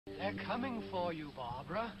They're coming for you,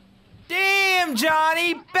 Barbara. Damn,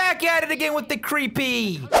 Johnny! Back at it again with the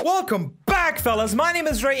creepy! Welcome back, fellas! My name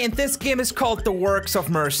is Ray, and this game is called The Works of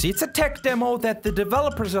Mercy. It's a tech demo that the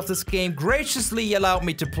developers of this game graciously allowed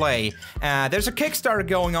me to play. There's a Kickstarter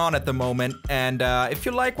going on at the moment, and if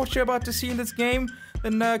you like what you're about to see in this game,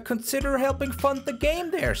 then consider helping fund the game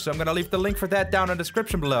there. So I'm gonna leave the link for that down in the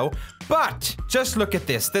description below. But, just look at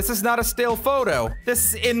this. This is not a still photo. This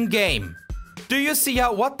is in-game. Do you see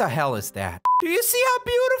how- what the hell is that? Do you see how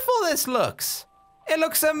beautiful this looks? It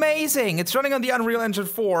looks amazing. It's running on the Unreal Engine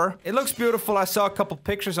 4. It looks beautiful. I saw a couple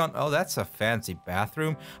pictures on- oh, that's a fancy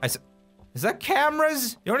bathroom. Is that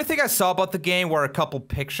cameras? The only thing I saw about the game were a couple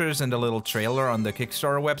pictures and a little trailer on the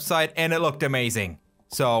Kickstarter website, and it looked amazing.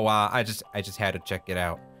 So, I just had to check it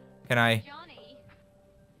out. Can I- Johnny,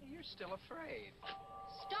 You're still afraid.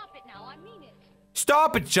 stop it now, I mean it.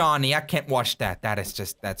 Stop it, Johnny! I can't watch that.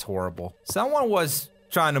 That's horrible. Someone was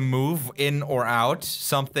trying to move in or out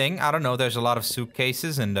something. I don't know. There's a lot of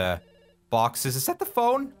suitcases and boxes. Is that the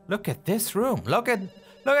phone? Look at this room. Look at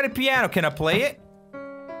the piano. Can I play it?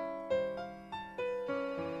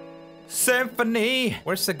 Symphony.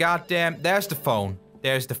 Where's the goddamn? There's the phone.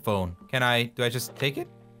 There's the phone. Do I just take it?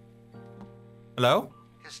 Hello?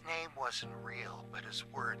 His name wasn't real, but his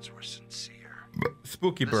words were sincere.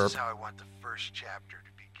 Spooky burp. This is how I want the first chapter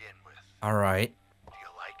to begin with. All right. Do you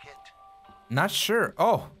like it? Not sure.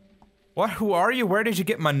 Oh. What? Who are you? Where did you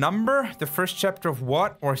get my number? The first chapter of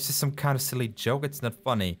what? Or is this some kind of silly joke? It's not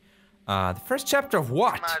funny. The first chapter of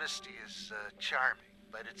what? Modesty is charming,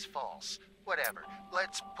 but it's false. Whatever.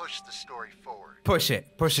 Let's push the story forward. Push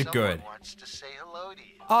it. Push it good. Someone wants to say hello to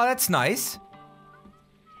you. Oh, that's nice.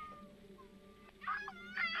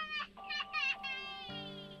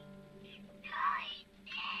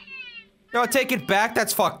 No, take it back.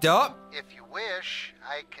 That's fucked up. If you wish,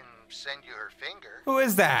 I can send you her finger. Who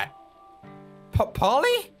is that?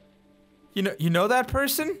 Polly? You know that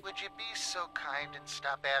person? Would you be so kind and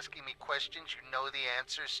stop asking me questions you know the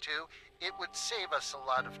answers to? It would save us a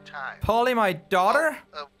lot of time. Polly, my daughter?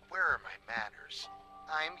 Where are my manners?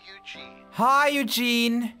 I'm Eugene. Hi,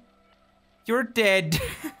 Eugene. You're dead.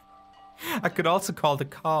 I could also call the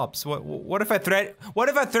cops. What if I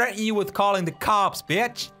threaten you with calling the cops,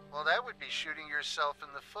 bitch? Well, that would be shooting yourself in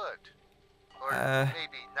the foot. Or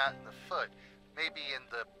maybe not in the foot. Maybe in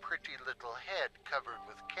the pretty little head covered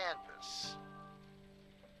with canvas.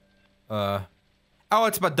 Oh,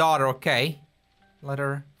 it's my daughter, okay. Let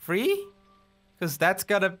her free? Because that's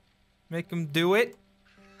gotta make him do it.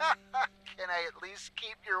 Can I at least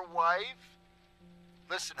keep your wife?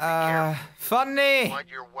 Listen, be careful. Funny. Want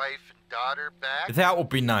your wife and daughter back? That would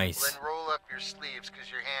be nice. Then roll up your sleeves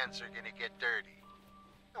because your hands are gonna get dirty.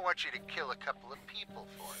 I want you to kill a couple of people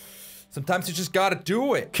for me. Sometimes you just gotta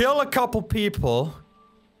do it. Kill a couple people.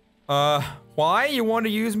 Why? You want to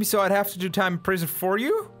use me so I'd have to do time in prison for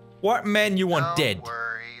you? What men you want dead? Don't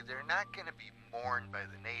worry, they're not gonna be mourned by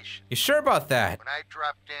the nation. You sure about that? When I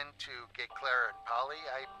dropped in to get Clara and Polly,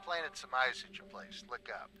 I planted some eyes at your place. Look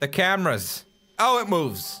up. The cameras. Oh, it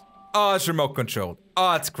moves. Oh, it's remote controlled.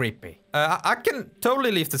 Oh, it's creepy. I can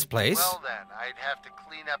totally leave this place. Well then, I'd have to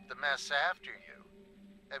clean up the mess after you.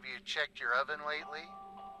 Have you checked your oven lately?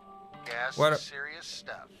 Gas is serious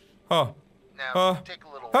stuff. Oh. Now, take a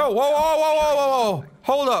little Oh, whoa.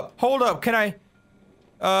 Hold up. Can I?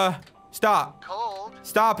 Stop. Cold.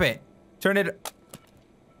 Stop it. Turn it.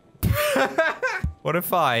 What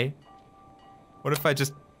if I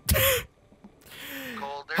just...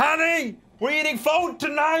 Colder. Honey, we're eating phone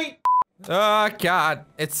tonight. Oh God,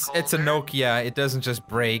 it's a Nokia. It doesn't just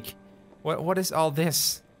break. What is all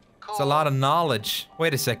this? It's a lot of knowledge.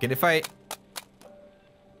 Wait a second. If I...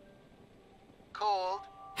 Cold.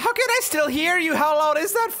 How can I still hear you? How loud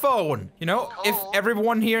is that phone? You know, if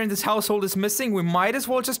everyone here in this household is missing, we might as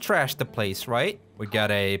well just trash the place, right? We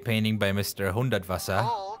got a painting by Mr.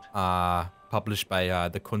 Hundertwasser. Published by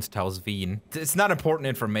the Kunsthaus Wien. It's not important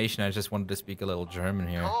information. I just wanted to speak a little German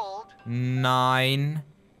here. Cold.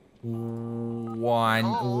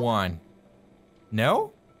 911.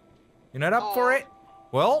 No? You're not up for it?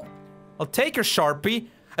 Well, I'll take your Sharpie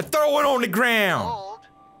and throw it on the ground. Cold.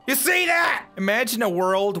 You see that? Imagine a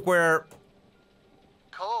world where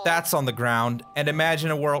Cold. that's on the ground, and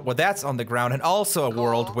imagine a world where that's on the ground, and also a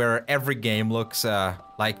world where every game looks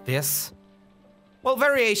like this. Well,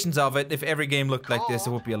 variations of it. If every game looked like this, it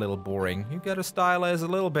would be a little boring. You gotta stylize a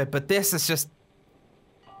little bit, but this is just...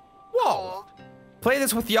 Whoa! Play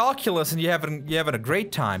this with the Oculus and you're having a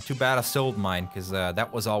great time. Too bad I sold mine, because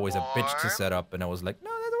that was always a bitch to set up, and I was like,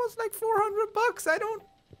 no, that was like 400 bucks.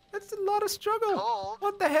 That's a lot of struggle. Cold.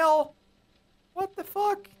 What the hell? What the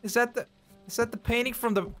fuck? Is that Is that the painting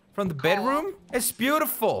from the bedroom? It's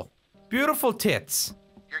beautiful. Beautiful tits.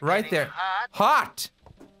 You're Right getting there. hot. Hot.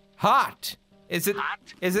 Hot. Is it Hot?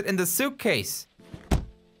 is it in the suitcase?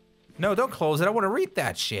 No, don't close it. I want to read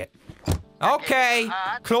that shit. Okay.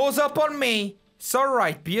 hot. Close up on me. It's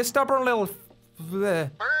alright. Be a stubborn little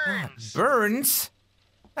Burns. Burns?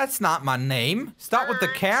 That's not my name. Stop with the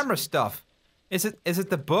Burns. camera stuff. Is it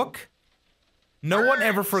the book? No one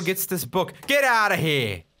ever Burns. forgets this book. Get out of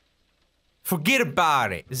here. Forget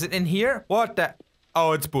about it. Is it in here? What the?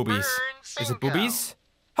 Oh, it's boobies. Burns, Is it bingo. boobies?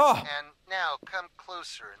 Oh, And now come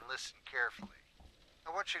closer and listen carefully. I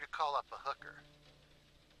want you to call up a hooker.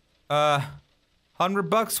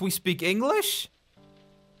 $100. We speak English?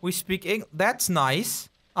 We speak That's nice.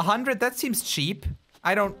 100. That seems cheap.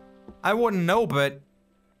 I wouldn't know, but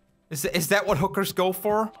is that what hookers go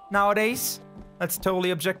for nowadays? Let's totally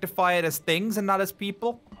objectify it as things and not as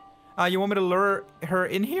people. You want me to lure her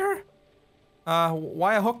in here?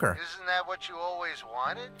 Why a hooker? Isn't that what you always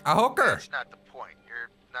wanted? A hooker. That's not the point. You're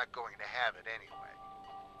not going to have it anyway.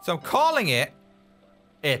 So I'm calling it.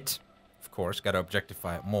 Of course, gotta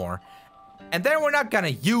objectify it more. And then we're not gonna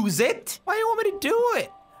use it? Why do you want me to do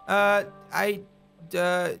it?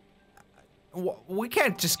 We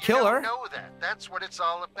can't just kill You her. don't know that. That's what it's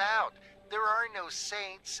all about. There are no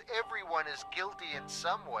saints. Everyone is guilty in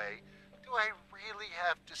some way. Do I really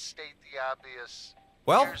have to state the obvious?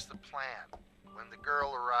 Well- Here's the plan. When the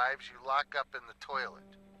girl arrives, you lock up in the toilet.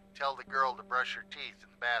 Tell the girl to brush her teeth in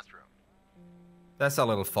the bathroom. That's a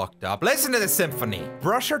little fucked up. Listen to the symphony.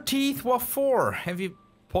 Brush her teeth? What for? Have you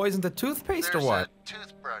poisoned the toothpaste There's or what? a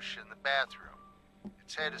toothbrush in the bathroom.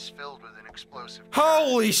 Its head is filled with an explosive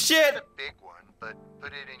Holy charge. shit! Not a big one, but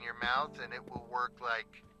put it in your mouth and it will work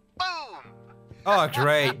like boom! Oh,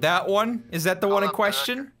 great. That one? Is that the Call one in up the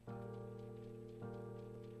question?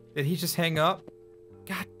 Did he just hang up?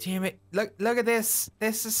 God damn it. Look at this.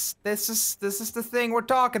 This is the thing we're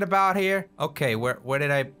talking about here. Okay, where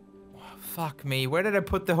did I fuck me. Where did I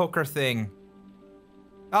put the hooker thing?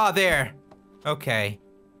 Oh, there. Okay.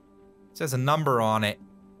 It says a number on it.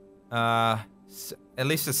 At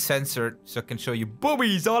least it's censored so it can show you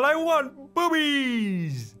boobies. All I want,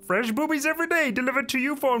 boobies. Fresh boobies every day delivered to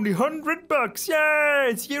you for only $100. Yeah,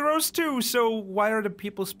 it's euros too. So why are the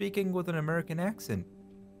people speaking with an American accent?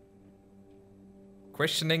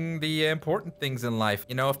 Questioning the important things in life.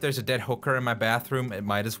 You know, if there's a dead hooker in my bathroom, it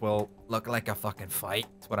might as well look like a fucking fight.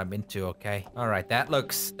 That's what I'm into, okay? All right, that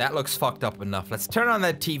looks fucked up enough. Let's turn on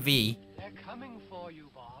that TV. They're coming for you,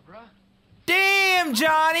 Barbara. Damn,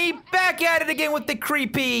 Johnny! Back at it again with the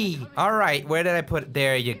creepy! All right, where did I put it?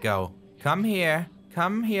 There you go. Come here.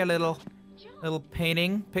 Come here, little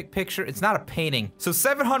painting. Picture. It's not a painting. So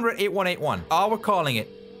 700-8181. All we're calling it.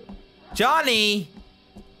 Johnny!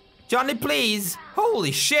 Johnny, please.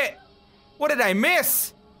 Holy shit. What did I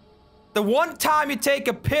miss? The one time you take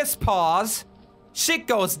a piss pause, shit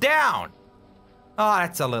goes down. Oh,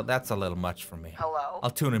 that's a little much for me. Hello? I'll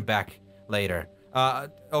tune in back later.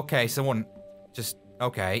 Okay, someone just,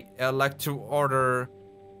 okay. I'd like to order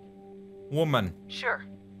woman. Sure.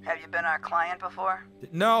 Have you been our client before?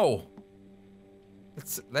 No.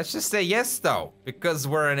 Let's just say yes, though, because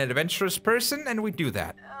we're an adventurous person and we do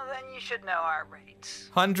that. Then you should know our rates.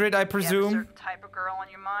 100, I You have a presume. certain type of girl on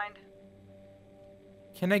your mind?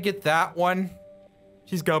 Can I get that one?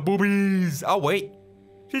 She's got boobies. Oh, wait.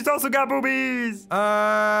 She's also got boobies.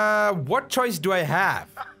 What choice do I have?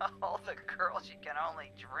 All the girls you can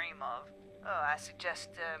only dream of. Oh, I suggest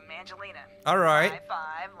Mangelina. All right.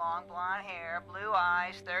 5'5", long blonde hair, blue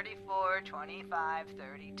eyes, 34, 25,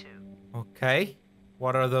 32. Okay.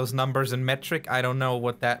 What are those numbers in metric? I don't know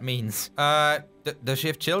what that means. Does she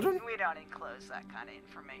have children? We don't enclose that kind of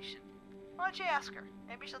information. Why don't you ask her?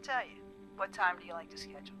 Maybe she'll tell you. What time do you like to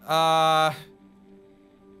schedule?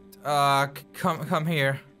 Come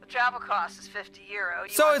here. The travel cost is €50. You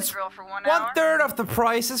So want it's the girl for 1 hour? 1/3 of the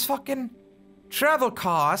price is fucking travel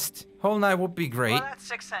cost. Whole night would be great. Well, that's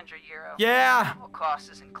 €600. Yeah. Travel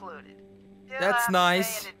cost is included. You'll That's have to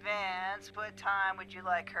nice. pay in advance. What time would you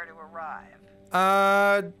like her to arrive?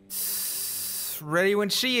 Ready when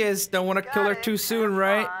she is. Don't want to kill her Got it. too soon, Have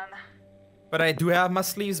right? fun. But I do have my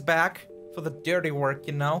sleeves back for the dirty work,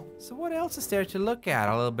 you know. So what else is there to look at?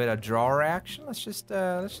 A little bit of drawer action. Let's just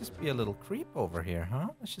be a little creep over here, huh?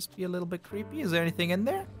 Let's just be a little bit creepy. Is there anything in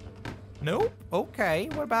there? Nope. Okay.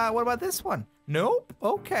 What about this one? Nope.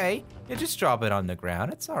 Okay. You just drop it on the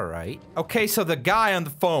ground. It's all right. Okay, so the guy on the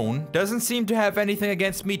phone doesn't seem to have anything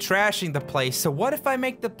against me trashing the place. So what if I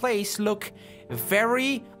make the place look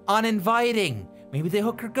very uninviting? Maybe the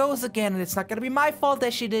hooker goes again, and it's not gonna be my fault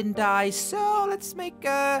that she didn't die. So let's make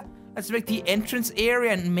the entrance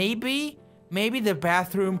area and maybe maybe the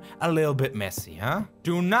bathroom a little bit messy, huh?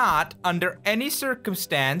 Do not, under any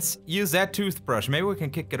circumstance, use that toothbrush. Maybe we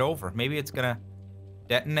can kick it over. Maybe it's gonna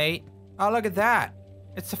detonate. Oh, look at that.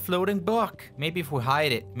 It's a floating book. Maybe if we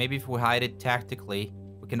hide it tactically,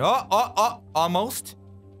 we can, almost.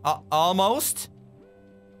 Almost.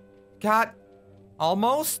 God,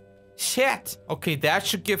 almost? Shit. Okay, that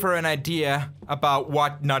should give her an idea about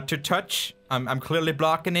what not to touch. I'm clearly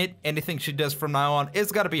blocking it. Anything she does from now on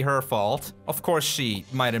is gotta be her fault. Of course, she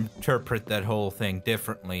might interpret that whole thing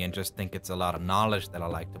differently and just think it's a lot of knowledge that I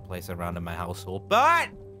like to place around in my household. But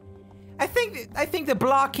I think the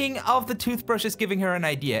blocking of the toothbrush is giving her an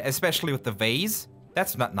idea, especially with the vase.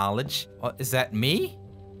 That's not knowledge. Is that me?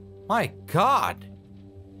 My God.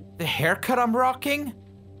 The haircut I'm rocking?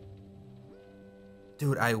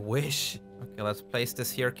 Dude, I wish. Okay, let's place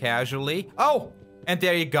this here casually. Oh, and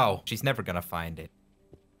there you go. She's never gonna find it.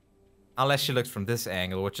 Unless she looks from this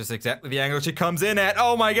angle, which is exactly the angle she comes in at.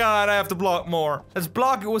 Oh my God, I have to block more. Let's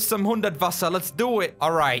block it with some Hundertwasser. Let's do it.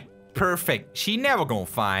 All right, perfect. She never gonna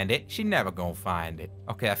find it. She never gonna find it.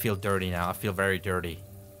 Okay, I feel dirty now. I feel very dirty.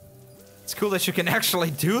 It's cool that you can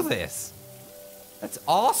actually do this. That's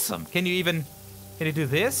awesome. Can you do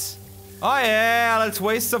this? Oh yeah, let's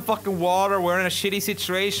waste some fucking water. We're in a shitty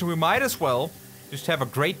situation. We might as well just have a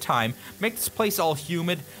great time. Make this place all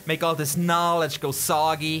humid. Make all this knowledge go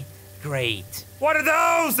soggy. Great. What are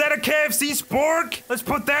those? That a KFC spork? Let's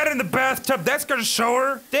put that in the bathtub. That's gonna show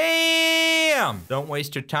her. Damn! Don't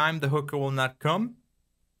waste your time. The hooker will not come.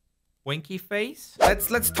 Winky face.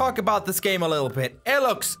 Let's talk about this game a little bit. It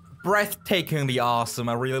looks breathtakingly awesome.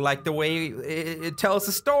 I really like the way it tells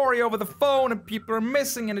a story over the phone and people are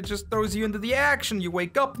missing and it just throws you into the action. You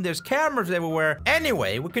wake up and there's cameras everywhere.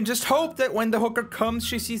 Anyway, we can just hope that when the hooker comes,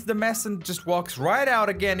 she sees the mess and just walks right out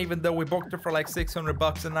again, even though we booked her for like 600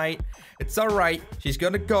 bucks a night. It's all right. She's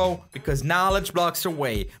gonna go because knowledge blocks her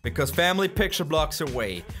way, because family picture blocks her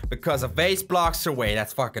way, because a vase blocks her way.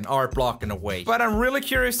 That's fucking art blocking her way. But I'm really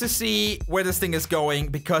curious to see where this thing is going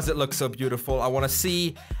because it looks so beautiful. I want to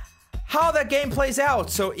see how that game plays out.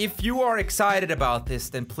 So if you are excited about this,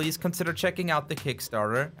 then please consider checking out the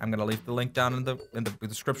Kickstarter. I'm gonna leave the link down in the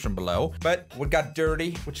description below. But we got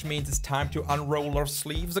dirty, which means it's time to unroll our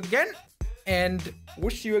sleeves again. And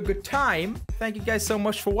wish you a good time. Thank you guys so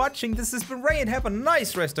much for watching. This has been Ray, and have a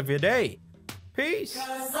nice rest of your day. Peace.